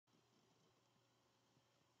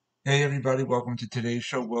Hey everybody, welcome to today's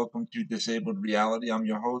show. Welcome to Disabled Reality. I'm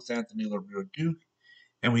your host, Anthony Lorito-Duke,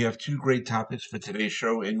 and we have two great topics for today's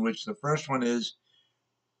show, in which the first one is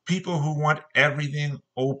people who want everything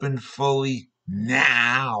open fully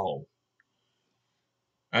now.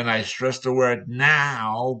 And I stress the word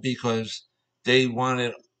now because they want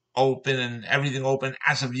it open and everything open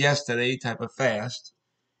as of yesterday type of fast.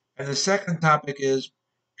 And the second topic is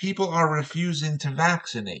people are refusing to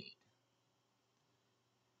vaccinate.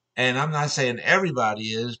 And I'm not saying everybody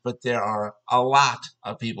is, but there are a lot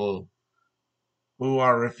of people who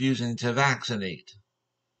are refusing to vaccinate,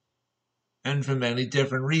 and for many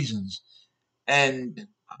different reasons. And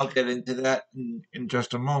I'll get into that in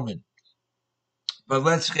just a moment. But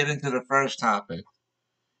let's get into the first topic.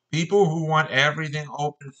 People who want everything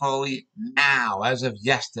open fully now, as of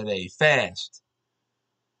yesterday, fast.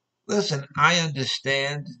 Listen, I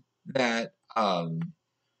understand that,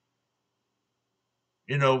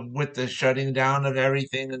 with the shutting down of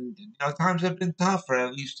everything, and times have been tough for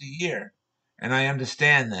at least a year, and I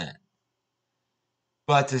understand that.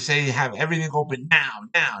 But to say have everything open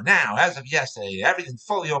now, as of yesterday, everything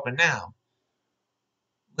fully open now.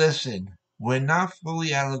 Listen, we're not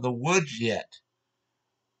fully out of the woods yet.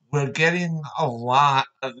 We're getting a lot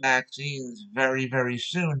of vaccines very, very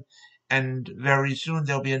soon. And very soon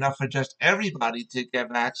there'll be enough for just everybody to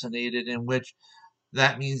get vaccinated, in which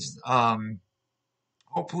that means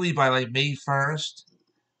hopefully by like May 1st,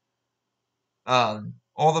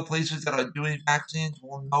 all the places that are doing vaccines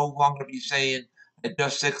will no longer be saying that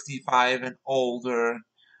just 65 and older,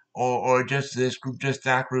 or just this group, just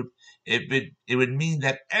that group. It would mean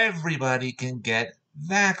that everybody can get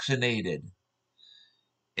vaccinated.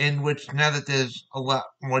 In which now that there's a lot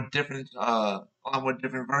more different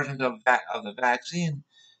versions of the vaccine,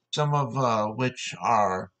 some of which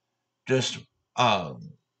are just uh,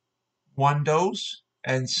 one dose,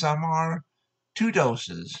 and some are two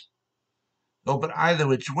doses. Oh, but either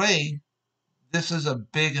which way, this is a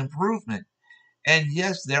big improvement. And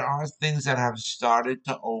yes, there are things that have started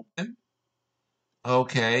to open.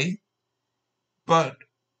 Okay, but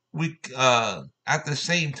we at the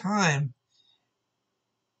same time,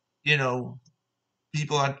 you know,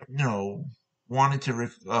 people are wanting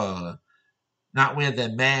to not wear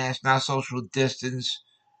their mask, not social distance.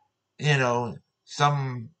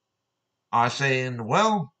 Some are saying,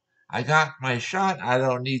 "Well, I got my shot. I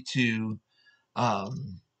don't need to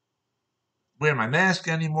um, wear my mask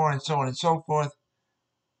anymore," and so on and so forth.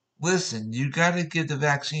 Listen, you got to give the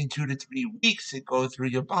vaccine 2 to 3 weeks to go through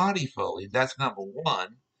your body fully. That's number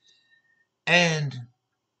one. And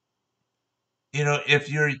if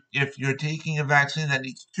you're taking a vaccine that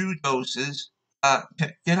needs two doses,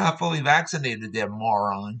 you're not fully vaccinated, there,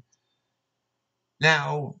 moron.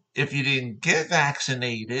 Now, if you didn't get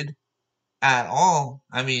vaccinated at all,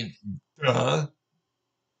 I mean, duh,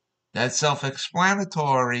 that's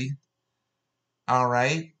self-explanatory. All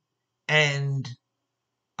right, and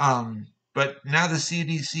but now the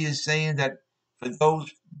CDC is saying that for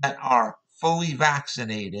those that are fully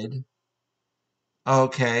vaccinated,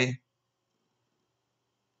 okay,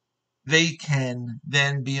 they can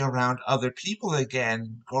then be around other people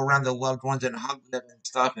again, go around their loved ones and hug them and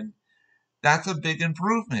stuff, and that's a big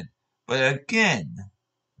improvement. But again,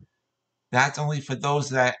 that's only for those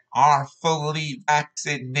that are fully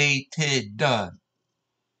vaccinated.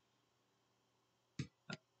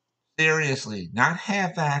 Seriously, not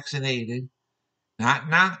half vaccinated, not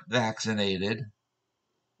vaccinated,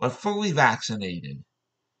 but fully vaccinated.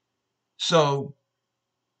 So,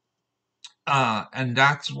 and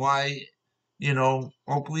that's why,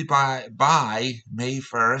 hopefully by May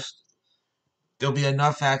 1st, there'll be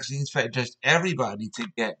enough vaccines for just everybody to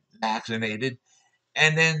get vaccinated.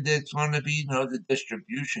 And then there's going to be, the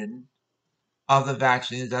distribution of the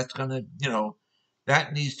vaccines. That's going to,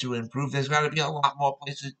 that needs to improve. There's got to be a lot more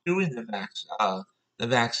places doing the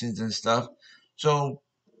vaccines and stuff. So,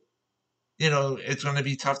 it's going to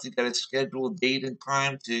be tough to get a scheduled date and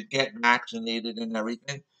time to get vaccinated and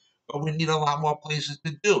everything. But we need a lot more places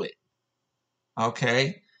to do it.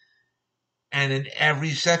 Okay. And in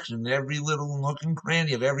every section, every little nook and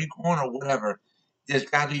cranny of every corner, whatever, there's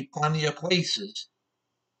got to be plenty of places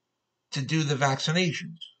to do the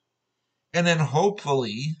vaccinations. And then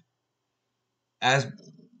hopefully, as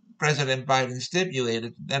President Biden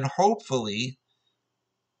stipulated, then hopefully,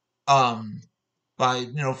 um,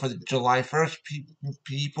 for July 1st,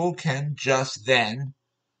 people can just then,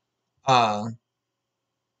 uh,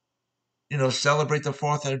 celebrate the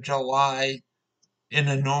 4th of July in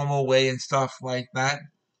a normal way and stuff like that.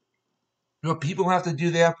 People have to do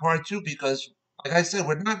their part too, because, like I said,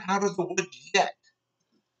 we're not out of the woods yet.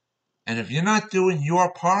 And if you're not doing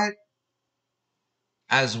your part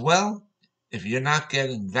as well, if you're not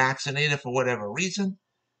getting vaccinated for whatever reason,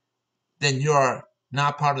 then you're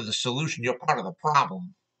not part of the solution. You're part of the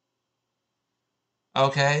problem.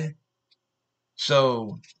 Okay?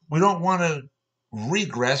 So we don't want to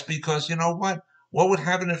regress because you know what? What would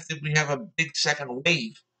happen if we have a big second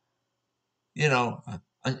wave?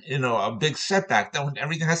 A big setback. Then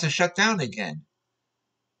everything has to shut down again.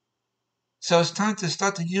 So it's time to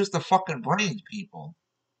start to use the fucking brain, people.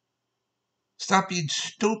 Stop being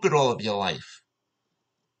stupid all of your life.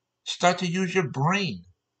 Start to use your brain.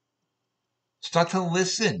 Start to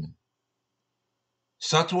listen.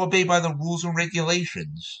 Start to obey by the rules and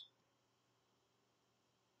regulations.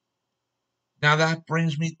 Now that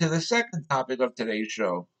brings me to the second topic of today's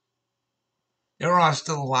show. There are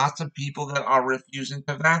still lots of people that are refusing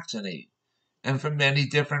to vaccinate, and for many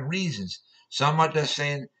different reasons. Some are just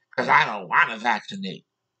saying, because I don't want to vaccinate.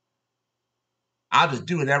 I'll just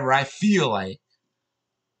do whatever I feel like.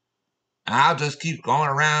 I'll just keep going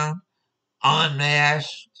around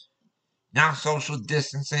unmasked, not social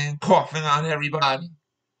distancing, coughing on everybody.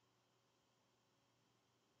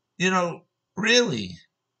 Really,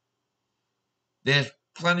 there's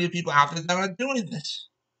plenty of people out there that are doing this.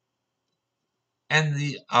 And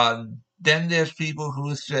then there's people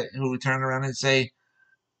who turn around and say,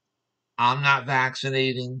 I'm not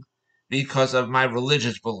vaccinating because of my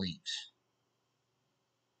religious beliefs.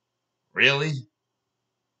 Really?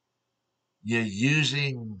 You're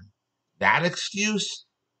using that excuse?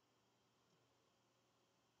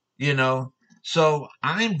 You know? So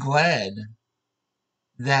I'm glad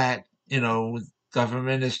that,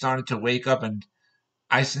 government is starting to wake up, and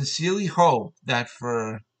I sincerely hope that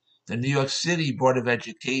for the New York City Board of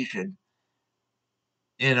Education,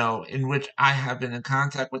 in which I have been in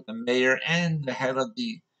contact with the mayor and the head of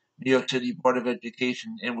the New York City Board of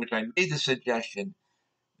Education, in which I made the suggestion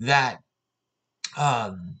that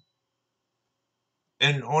um,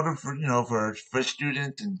 in order for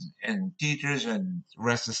students and teachers and the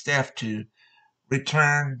rest of the staff to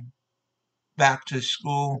return back to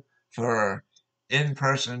school for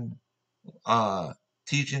in-person uh,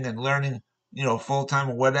 teaching and learning, full time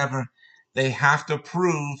or whatever, they have to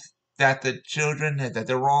prove that the children that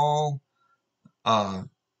they're all uh,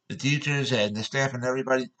 the teachers and the staff and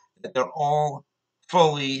everybody that they're all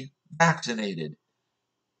fully vaccinated.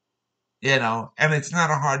 And it's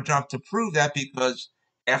not a hard job to prove that because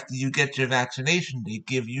after you get your vaccination, they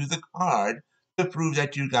give you the card to prove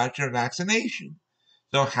that you got your vaccination.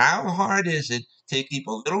 So how hard is it to keep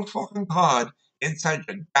a little fucking card inside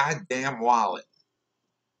your goddamn wallet?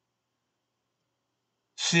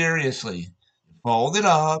 Seriously, you fold it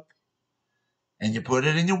up and you put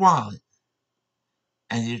it in your wallet,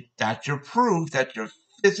 and that's your proof, that your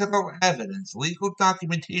physical evidence, legal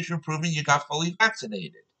documentation proving you got fully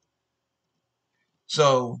vaccinated.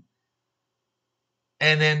 So,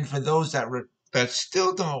 and then for those that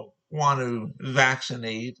still don't want to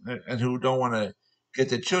vaccinate and who don't want to get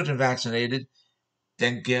the children vaccinated,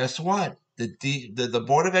 then guess what? The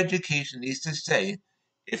Board of Education needs to say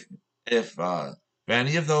if if uh, for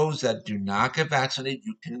any of those that do not get vaccinated,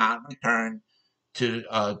 you cannot return to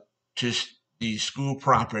the school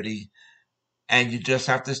property, and you just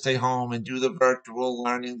have to stay home and do the virtual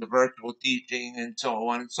learning, the virtual teaching, and so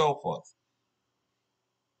on and so forth.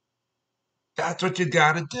 That's what you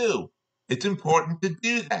got to do. It's important to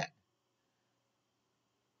do that.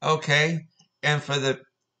 Okay? And for the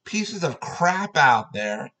pieces of crap out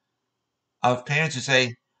there of parents who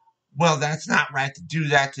say, well, that's not right to do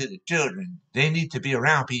that to the children. They need to be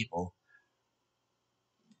around people.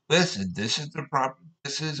 Listen, this is the problem.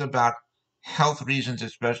 This is about health reasons,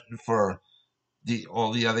 especially for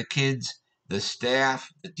all the other kids, the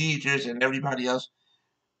staff, the teachers, and everybody else.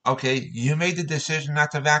 Okay, you made the decision not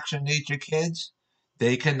to vaccinate your kids.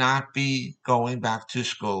 They cannot be going back to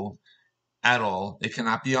school at all. They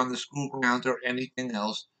cannot be on the school grounds or anything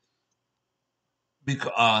else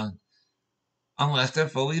because unless they're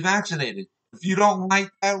fully vaccinated. If you don't like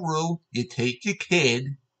that rule, you take your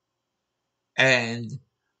kid and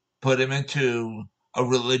put him into a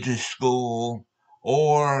religious school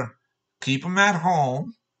or keep him at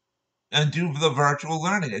home and do the virtual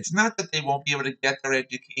learning. It's not that they won't be able to get their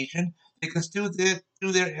education; they can still get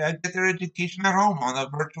their education at home on a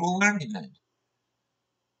virtual learning end.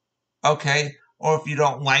 Okay, or if you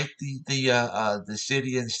don't like the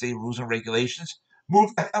city and state rules and regulations,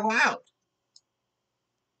 move the hell out.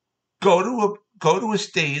 Go to a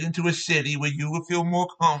state, into a city where you would feel more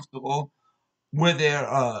comfortable, where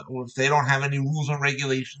if they don't have any rules and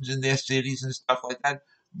regulations in their cities and stuff like that.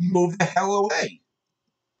 Move the hell away.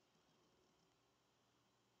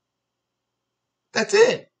 That's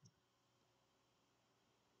it.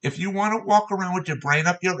 If you want to walk around with your brain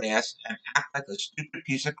up your ass and act like a stupid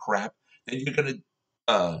piece of crap, then you're going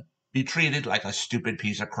to be treated like a stupid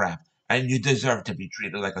piece of crap. And you deserve to be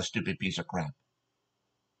treated like a stupid piece of crap.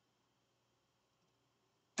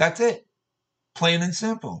 That's it. Plain and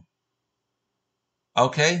simple.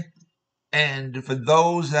 Okay? And for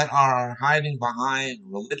those that are hiding behind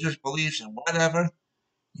religious beliefs and whatever,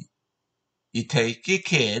 you take your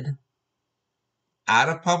kid out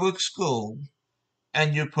of public school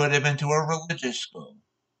and you put him into a religious school.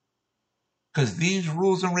 Because these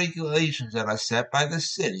rules and regulations that are set by the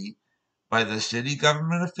city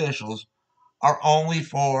government officials, are only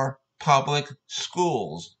for public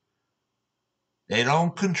schools. They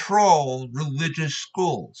don't control religious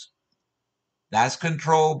schools. That's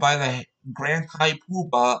controlled by the Grand High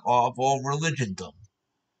Poobah of all religiondom.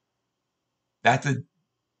 That's a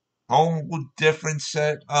whole different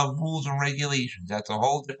set of rules and regulations. That's a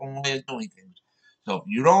whole different way of doing things. So if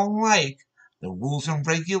you don't like the rules and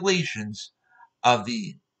regulations of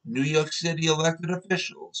the New York City elected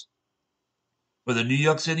officials for the New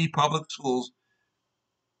York City public schools,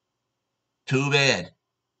 too bad.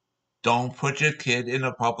 Don't put your kid in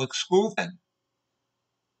a public school then.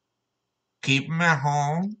 Keep him at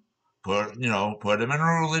home. Put him in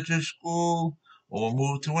a religious school, or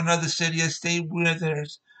move to another city or state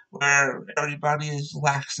where everybody is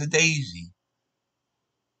lackadaisy.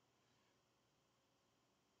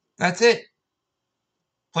 That's it.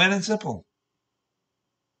 Plain and simple.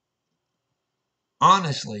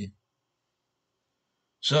 Honestly.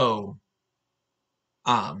 So,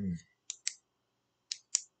 um,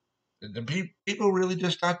 the people really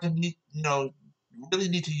just got to really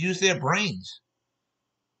need to use their brains.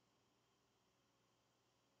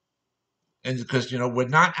 And because, we're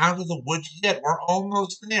not out of the woods yet. We're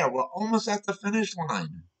almost there. We're almost at the finish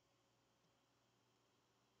line.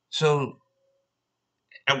 So,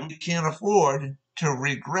 and we can't afford to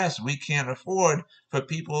regress. We can't afford for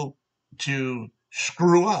people to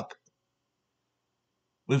screw up.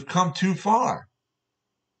 We've come too far.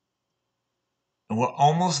 And we're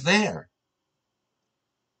almost there.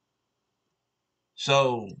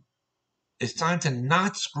 So it's time to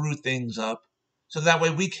not screw things up so that way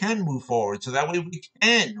we can move forward, so that way we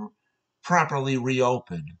can properly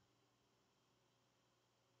reopen.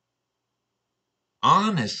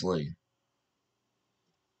 Honestly.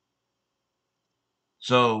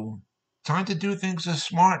 So, time to do things a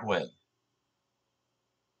smart way.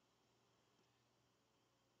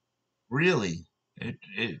 Really.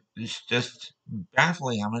 It's just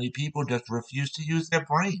baffling how many people just refuse to use their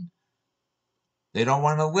brain. They don't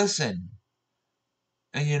want to listen.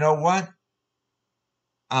 And you know what?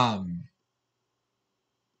 Um,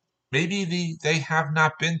 Maybe they have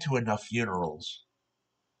not been to enough funerals.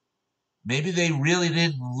 Maybe they really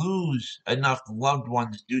didn't lose enough loved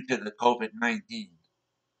ones due to the COVID-19.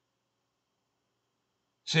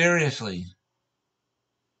 Seriously.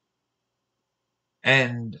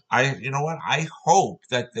 And you know what? I hope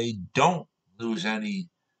that they don't lose any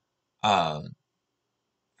uh,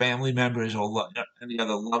 family members or any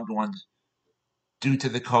other loved ones due to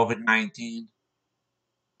the COVID-19.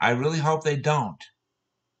 I really hope they don't.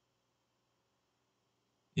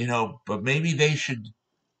 But maybe they should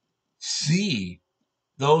see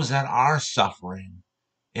those that are suffering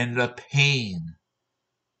in the pain,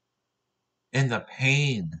 in the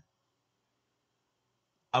pain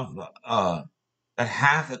of that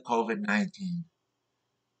have the COVID-19.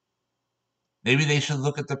 Maybe they should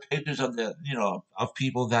look at the pictures of of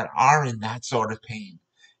people that are in that sort of pain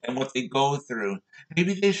and what they go through.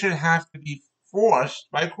 Maybe they should have to be forced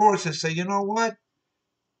by courts to say, you know what,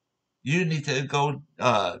 you need to go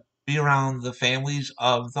be around the families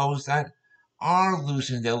of those that are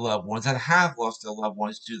losing their loved ones, that have lost their loved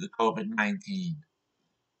ones to the COVID-19.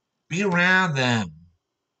 Be around them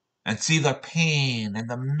and see the pain and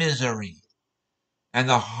the misery and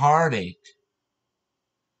the heartache.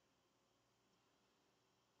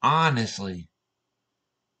 Honestly.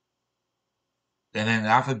 And then,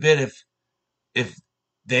 God forbid, if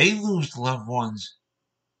they lose loved ones,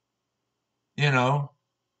 you know,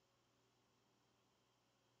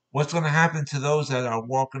 what's going to happen to those that are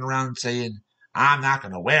walking around saying, I'm not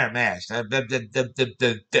going to wear a mask? And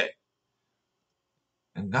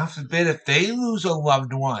God forbid if they lose a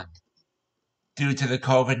loved one due to the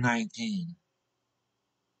COVID-19.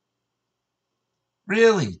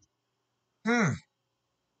 Really? Hmm.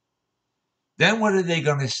 Then what are they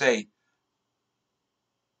going to say?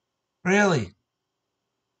 Really?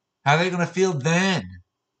 How are they going to feel then?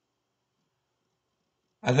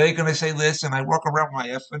 Are they going to say, listen, I work around my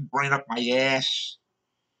effing brain up my ass.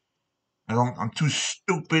 I'm too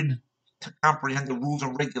stupid to comprehend the rules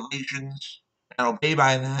and regulations and obey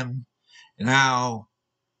by them. And now,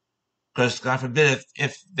 because God forbid,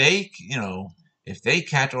 if they, if they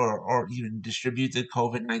catch or even distribute the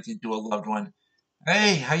COVID-19 to a loved one,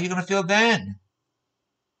 hey, how you gonna feel then?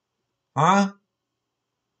 Huh?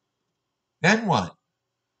 Then what?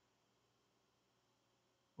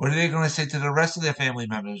 What are they gonna say to the rest of their family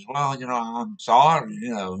members? Well, I'm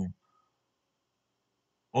sorry,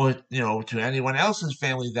 or to anyone else's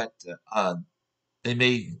family that they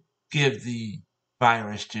may give the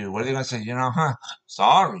virus to. What are they gonna say?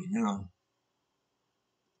 Sorry,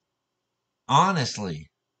 honestly.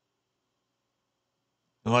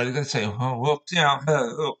 What are they gonna say? Oh, whoops,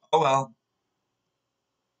 oh well.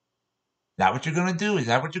 Is that what you're gonna do? Is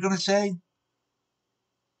that what you're gonna say?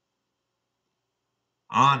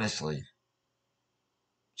 Honestly.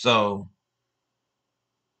 So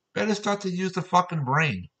better start to use the fucking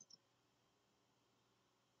brain.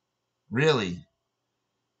 Really.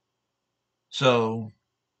 So,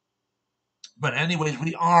 but anyways,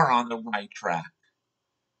 we are on the right track.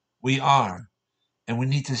 We are. And we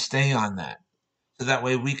need to stay on that. So that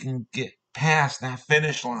way we can get past that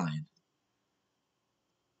finish line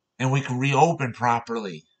and we can reopen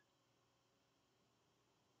properly.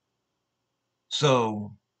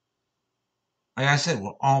 So, like I said,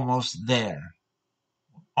 we're almost there.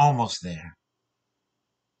 Almost there.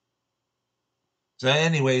 So,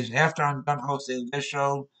 anyways, after I'm done hosting this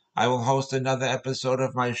show, I will host another episode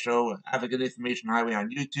of my show, Advocate Information Highway, on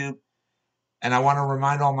YouTube. And I want to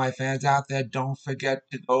remind all my fans out there, don't forget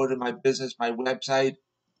to go to my business, my website,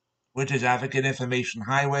 which is Advocate Information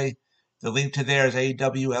Highway. The link to there is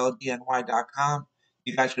awldny.com.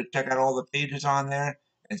 You guys could check out all the pages on there.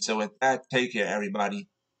 And so with that, take care, everybody.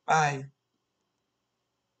 Bye.